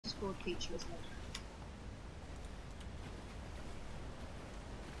straightforward feature, isn't it?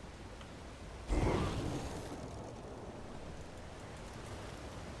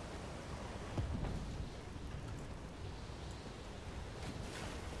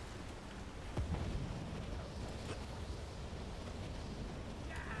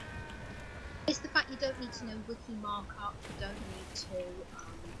 It's the fact you don't need to know wiki markup, you don't need to,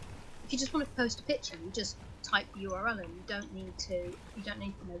 if you just want to post a picture, you just type the URL in, you don't need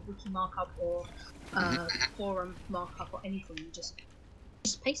wiki markup or forum markup or anything, you just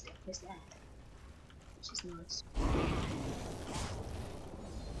paste it, it's there, which is nice.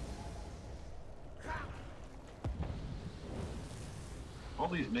 All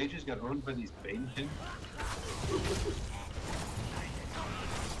these mages got owned by these Banekins?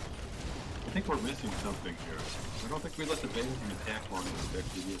 I think we're missing something here. I don't think we let the Banekin attack long enough to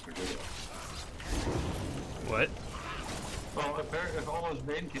actually use their video. What? Well, if all those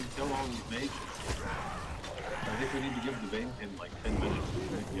Banekin kill all these mages, I think we need to give the Banekin like 10 minutes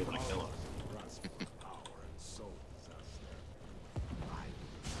to be able to kill us.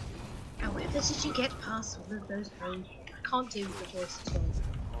 However, did you get past all of those Banekin? I can't do with the voice at all.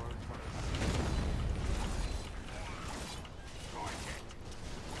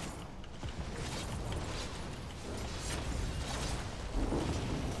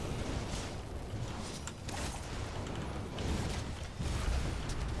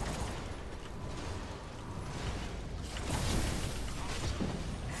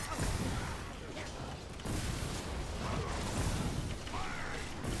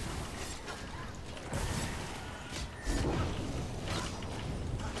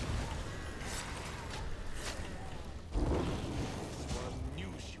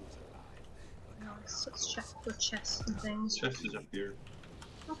 Let's check for chests and things. Chest is up here.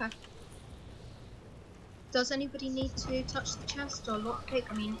 Okay. Does anybody need to touch the chest or lockpick?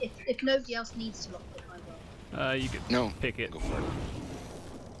 I mean, if nobody else needs to lockpick, I will. You could pick it. Go for it.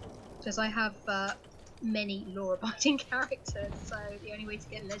 Because I have many law-abiding characters, so the only way to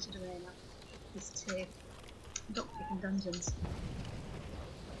get legendary enough is to lockpick in dungeons.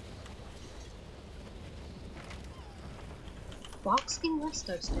 Barkskin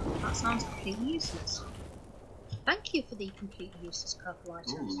Resto Stone, that sounds completely useless. Thank you for the completely useless purple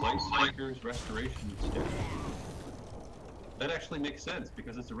items. Ooh, Lightstrikers Restoration Staff. That actually makes sense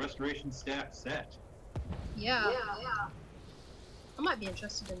because it's a Restoration Staff set. Yeah. I might be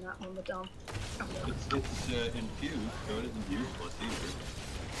interested in that when we're done. It's infused, so it isn't useless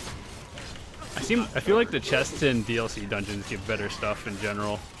either. I feel like the chests in DLC dungeons give better stuff in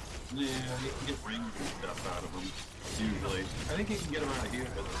general. Yeah, you can get rings and stuff out of them, usually. I think you can get them out of here,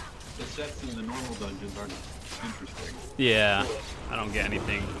 but the sets in the normal dungeons aren't interesting. Yeah, I don't get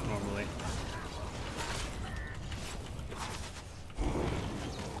anything normally.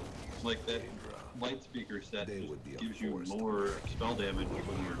 Like that light speaker set just gives you more spell damage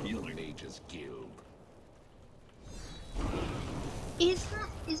when you're healing. Mage's Guild. Is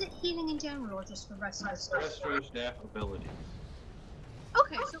it healing in general or just for Resto Staff? Resto Staff abilities.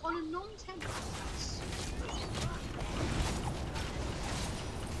 Okay, so on a non-temp class.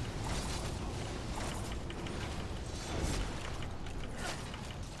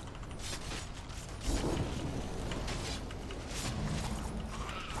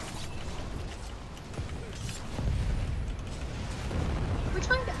 If we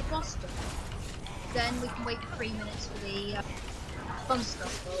try and get the boss done, then we can wait 3 minutes for the fun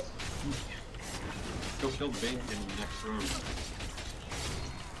stuff. Go kill the Bane in the next room.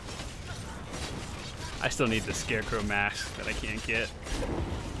 I still need the Scarecrow mask that I can't get.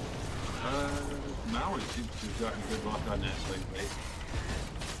 Maui seems to have gotten good luck on that lately.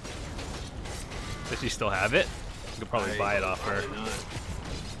 Does she still have it? You could probably buy it off her. Not.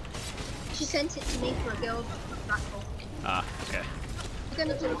 She sent it to me for a guild raffle. Ah, okay. We're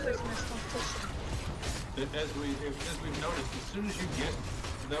gonna do a Christmas competition. As we've noticed, as soon as you get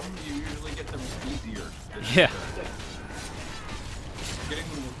them, you usually get them easier. Yeah. Getting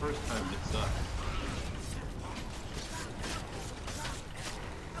them the first time, it sucks.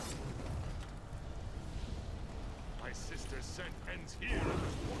 My sister's scent ends here.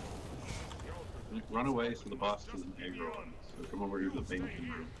 Run away so the boss doesn't aggro on us. So come over here to the Banking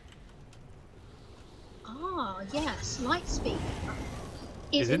room. Ah, yes, Lightspeed.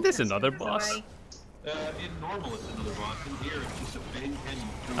 Isn't this another boss? In normal it's another boss. In here it's just a Bane Canyon.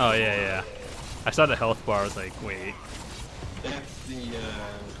 Oh, yeah. I saw the health bar, I was like, wait. That's the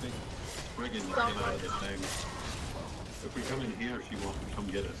big brigand that came out of the thing. If we come in here, she won't come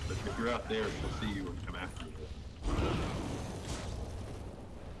get us. But if you're out there, she'll see you and come after you.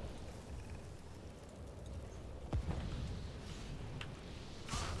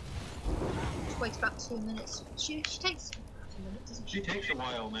 wait about 2 minutes. She takes 2 minutes, doesn't she? She takes a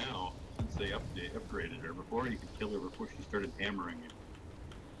while now since they upgraded her. Before you could kill her before she started hammering you.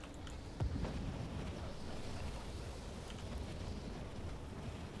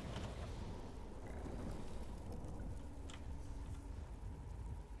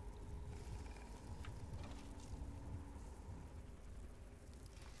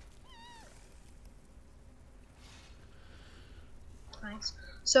 Thanks.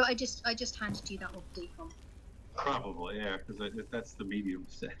 So I just handed you that with decom. Probably, yeah, because that's the medium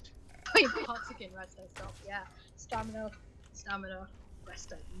set. Wait, parts again, rest herself. Yeah, stamina,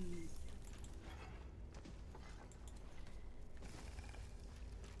 rest.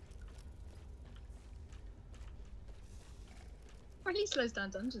 Really slows down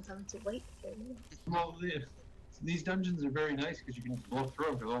dungeons having to wait for 3 minutes. Well, these dungeons are very nice because you can just blow through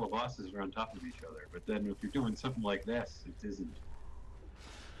them because all the bosses are on top of each other. But then if you're doing something like this, it isn't.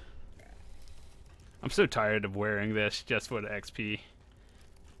 I'm so tired of wearing this just for the XP.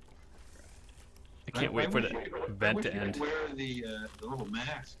 I can't wait for the event to end. You could wear the little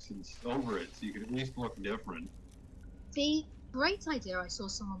masks and over it so you could at least look different. The great idea I saw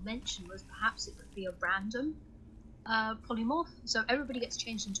someone mention was perhaps it could be a random polymorph, so everybody gets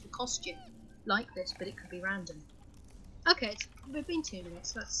changed into a costume like this, but it could be random. Okay, we've been 2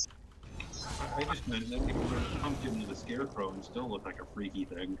 minutes. Let's. I just meant that you could pump into the scarecrow and still look like a freaky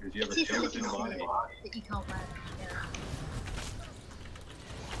thing because you have a skeleton body that you can't wear. Yeah.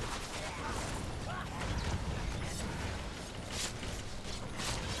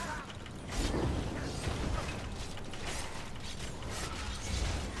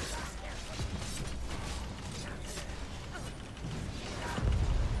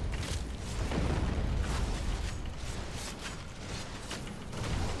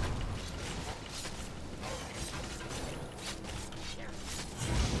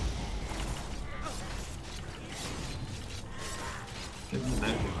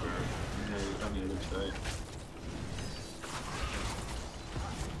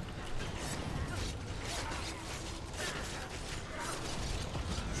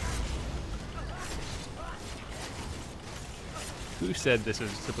 Who said this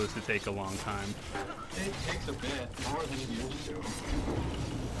was supposed to take a long time? It takes a bit, more than it used to. You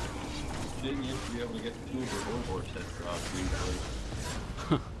didn't used to be able to get 2 of your Warhorse sets off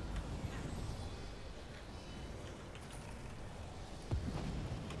usually.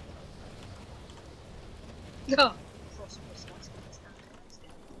 Oh.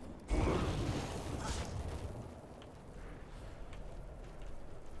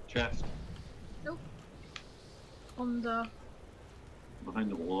 Chest. Nope. On the...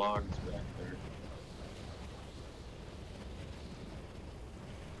 Behind the logs back there.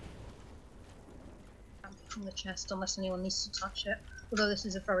 From the chest, unless anyone needs to touch it. Although this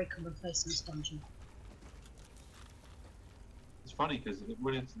is a very commonplace in this dungeon. It's funny because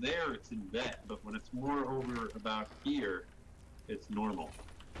when it's there, it's in vet, but when it's more over about here, it's normal.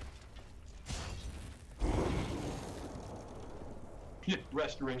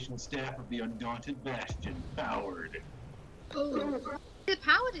 Restoration staff of the Undaunted Bastion, powered. Oh, the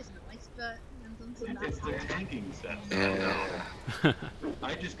powered is nice, but it's the tanking set.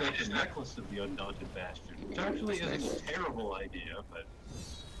 I just got the necklace of the Undaunted Bastion, which actually isn't a terrible idea, but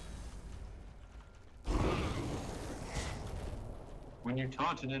when you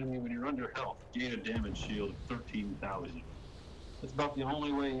taunt an enemy when you're under health, gain a damage shield of 13,000. That's about the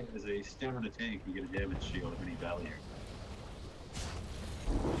only way as a stamina tank you get a damage shield of any value.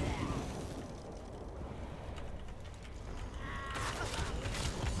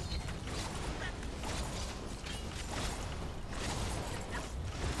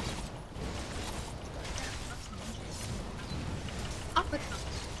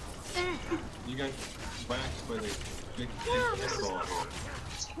 You got whacked by the big ball.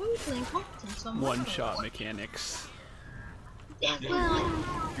 Totally incompetent on One-shot mechanics. Yeah, well,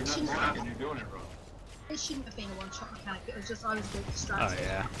 you're not blocking, you're doing it wrong. It shouldn't have been a one-shot mechanic, it was just I was a bit distracted. Oh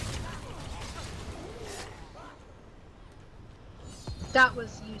yeah. That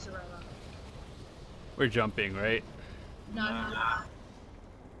was user error. We're jumping, right? No.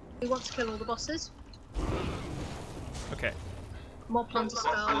 We want to kill all the bosses. Okay. More plunder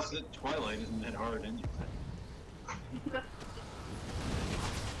spells. Twilight isn't that hard anyway.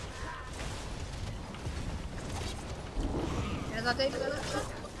 Yeah, that David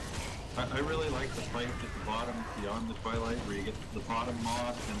I really like the fight at the bottom beyond the Twilight, where you get the bottom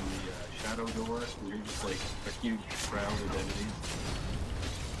mob and the shadow door, where you're just like a huge crowd of enemies.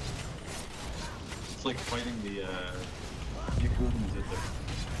 It's like fighting the Yakuza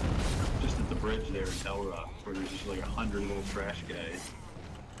just at the bridge there in Hell Rock, where there's just like 100 little trash guys.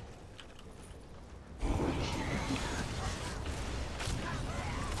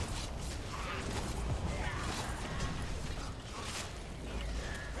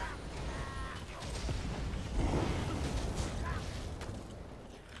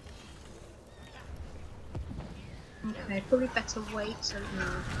 Okay, probably better wait. So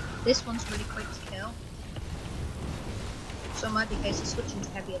this one's really quick to kill. So it might be a case of switching to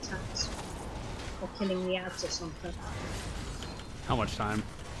heavy attacks. Or killing the ads or something. How much time?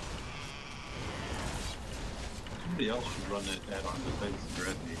 Somebody else should run that add-on defense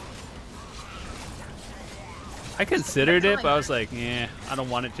directly. I considered it, but I was like, yeah, I don't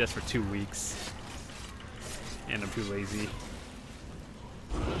want it just for 2 weeks. And I'm too lazy.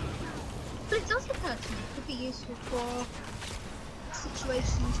 But it does occur to me it could be useful for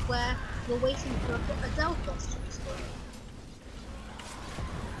situations where you're waiting for a Dell boss to respond.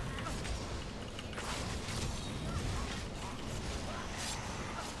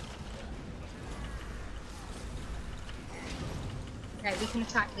 Okay, we can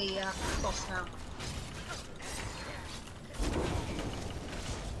attack the boss now.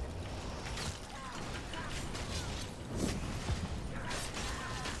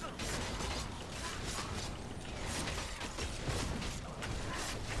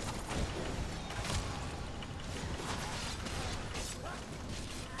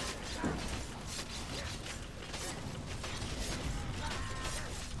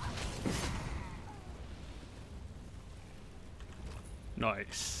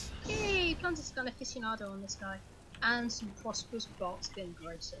 Nice. Yay! Planted Skull Aficionado on this guy. And some prosperous box being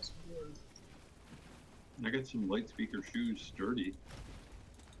gracious. I got some light speaker shoes, sturdy.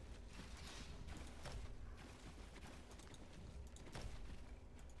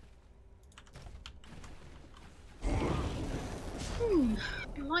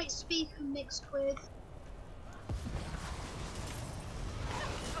 Light speaker mixed with.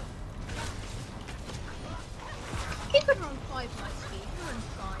 Keep it on 5 light speaker and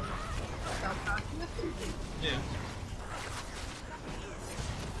 5 spell casting weapon. Yeah.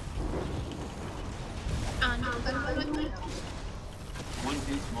 And I like that. One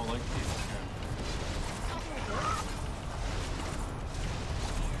piece, more light speaker.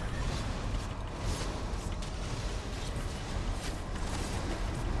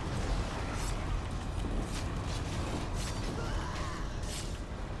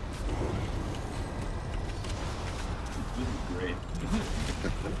 This is great.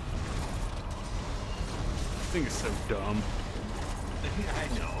 This thing is so dumb. I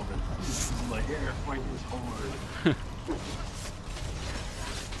know, but my air fight was hard.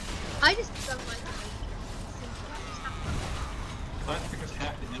 I just don't like that. That's because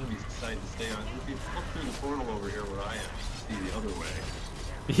half the enemies decide to stay on. If you look through the portal over here where I am, you can see the other way.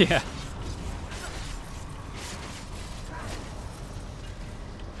 Yeah.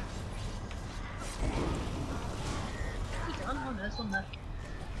 You done? Oh no, it's on there.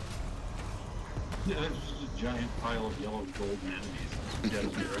 Yeah, there's just a giant pile of yellow golden enemies. Yeah,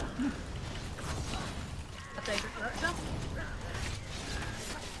 zero. A favourite character?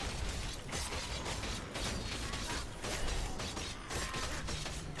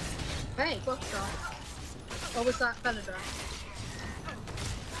 Hey, got shot. Or was that Belladra?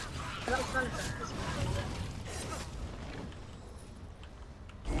 Oh, that was Belladra, wasn't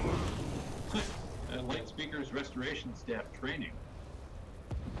it? Light speakers restoration staff training.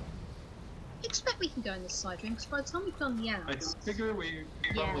 Expect we can go in this side room, because by the time we've done the I ads... figure we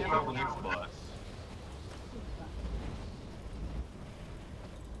probably have the next boss.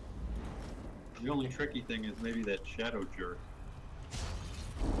 The only tricky thing is maybe that shadow jerk.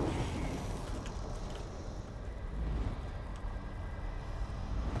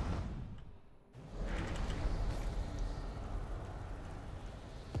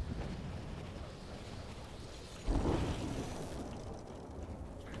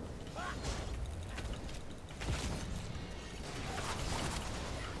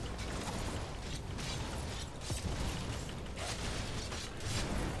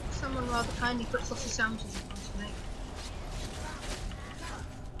 Someone rather kindly put sausage sandwiches in front of me.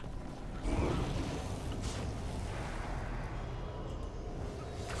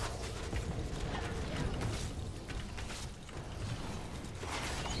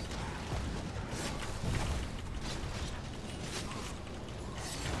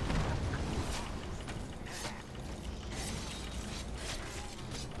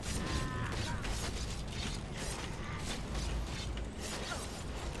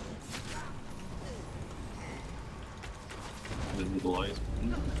 The little eyes.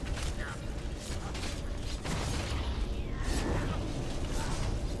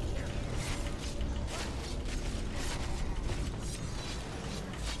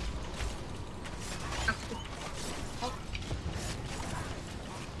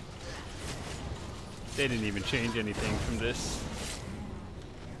 They didn't even change anything from this.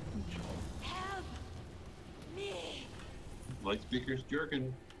 Light speakers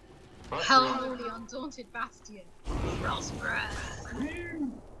jerking. Hell, the undaunted bastion. Prosperous.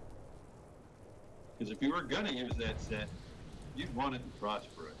 Because if you were gonna use that set, you'd want it in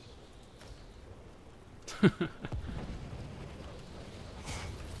prosperous.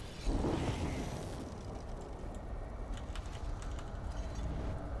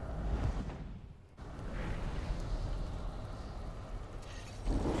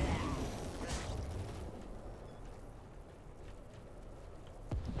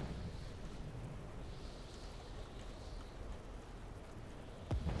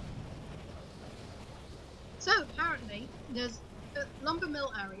 So apparently, there's a lumber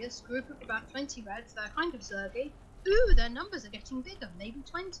mill areas, group of about 20 reds. They're kind of zergy. Ooh, their numbers are getting bigger, maybe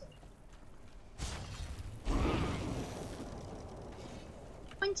 20.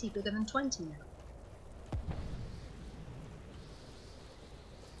 20 bigger than 20 now.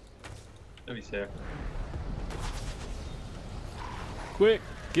 That'd be sick. Quick,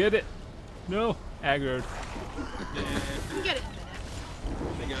 get it. No, aggroed. You can get it in a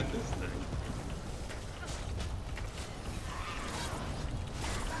minute. They got this thing.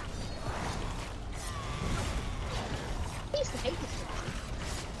 I used to hate this thing.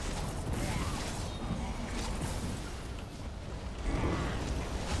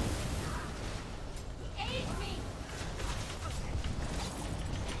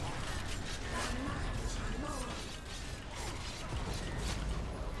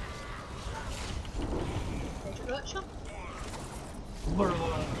 Workshop?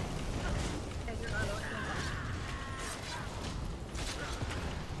 Lurla.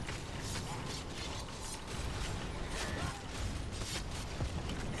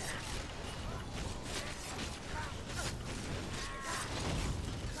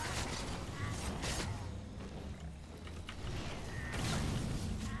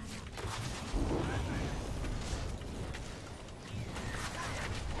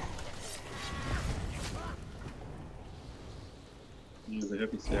 There's a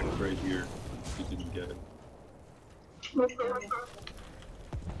heavy stack right here. You didn't get it. I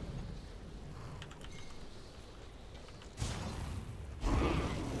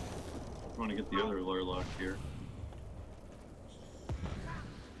want to get the other Lurlock here.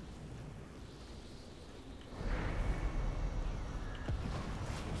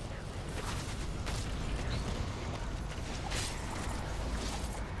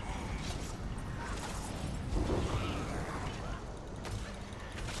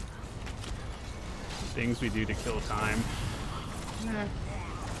 Things we do to kill time. Yeah.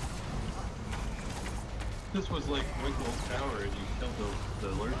 This was like Wiggle's Tower and you killed the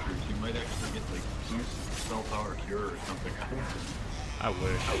lurchers, you might actually get like boost spell power cure or something. I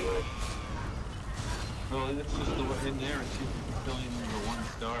wish. Well, it's just the way in there and see if you can fill in the 1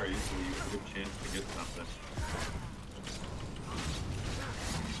 star, usually you have a good chance to get something.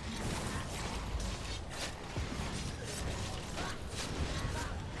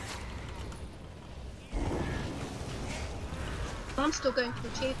 I'm still going for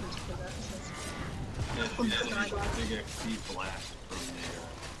achievements for that. Yeah, she's getting a big XP blast from the,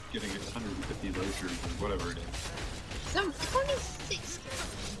 getting 150 lurchers or whatever it is. So it's only 60.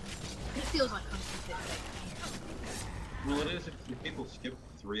 It feels like 150. Well, it is if people skip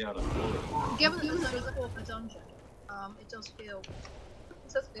 3 out of 4. Given that there's only 4 per dungeon, it does feel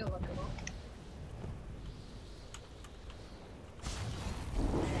like a lot.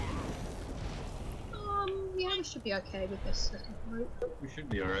 Yeah, we should be okay with this second route. We should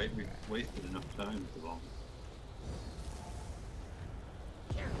be alright, we've wasted enough time with the bomb.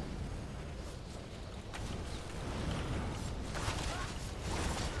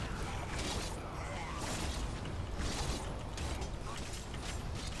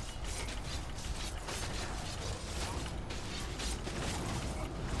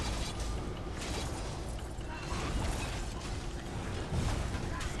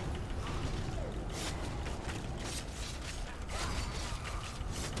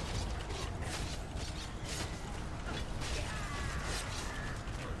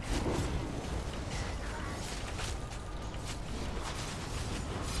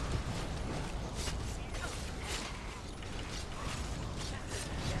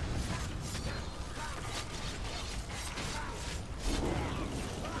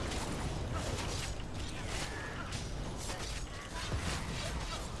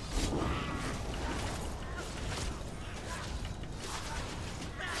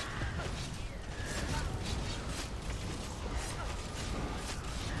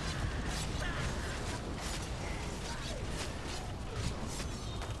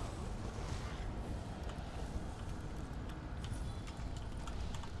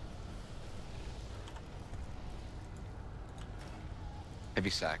 Heavy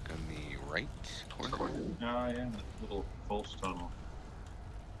sack on the right corner. Ah, yeah, that little false tunnel.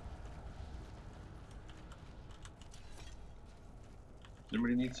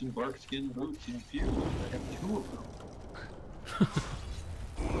 Somebody needs some bark skin boots infused. I have 2 of them.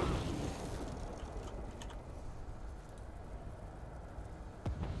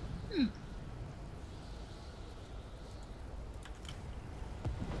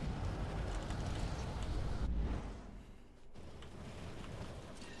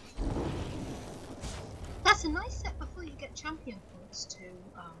 That's a nice set before you get champion points to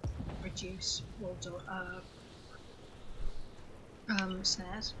reduce water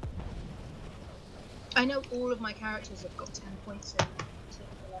snares. I know all of my characters have got 10 points in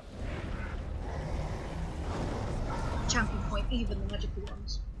particular. Champion point, even the magical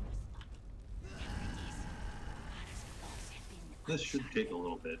ones. This should take a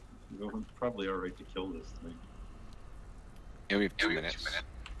little bit. We're probably alright to kill this thing. Yeah, we have 2 minutes.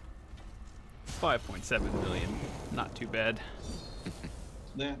 5.7 million. Not too bad.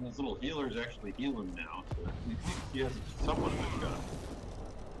 Yeah, and this little healer's actually healing now, so he has somewhat of a shot.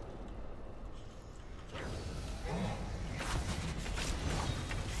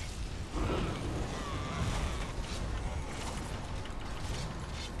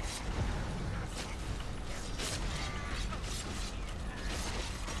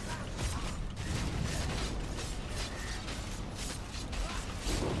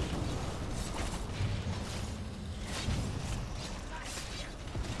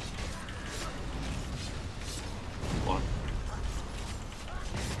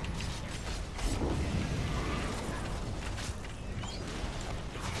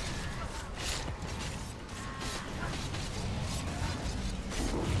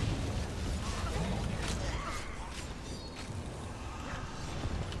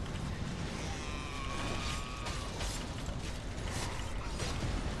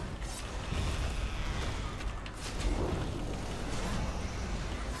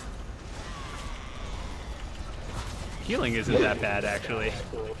 Healing isn't that bad, actually. Yeah.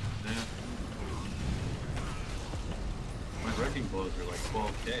 My wrecking blows are like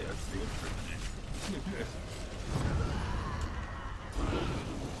 12k, that's pretty good for today.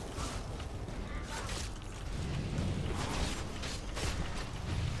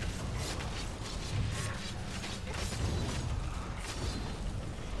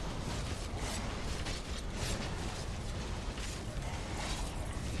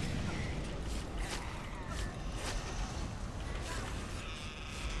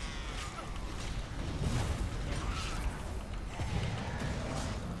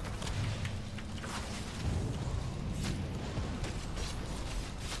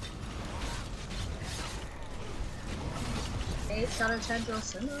 Shadow Tendril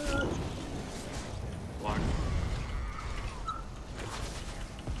Sinnoh. Block.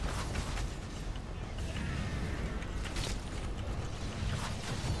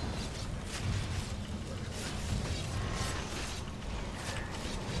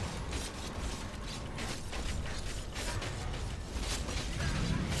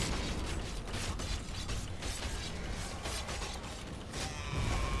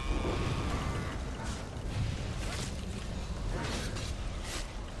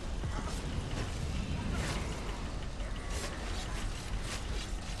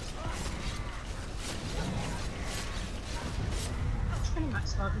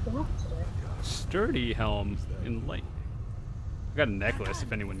 ZeniMax hardly gone off today. Sturdy helm in light. I got a necklace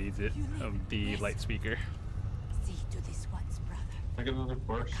if anyone needs it of the light speaker. See to this once, brother. I got another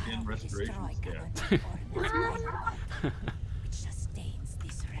bark skin restoration stat.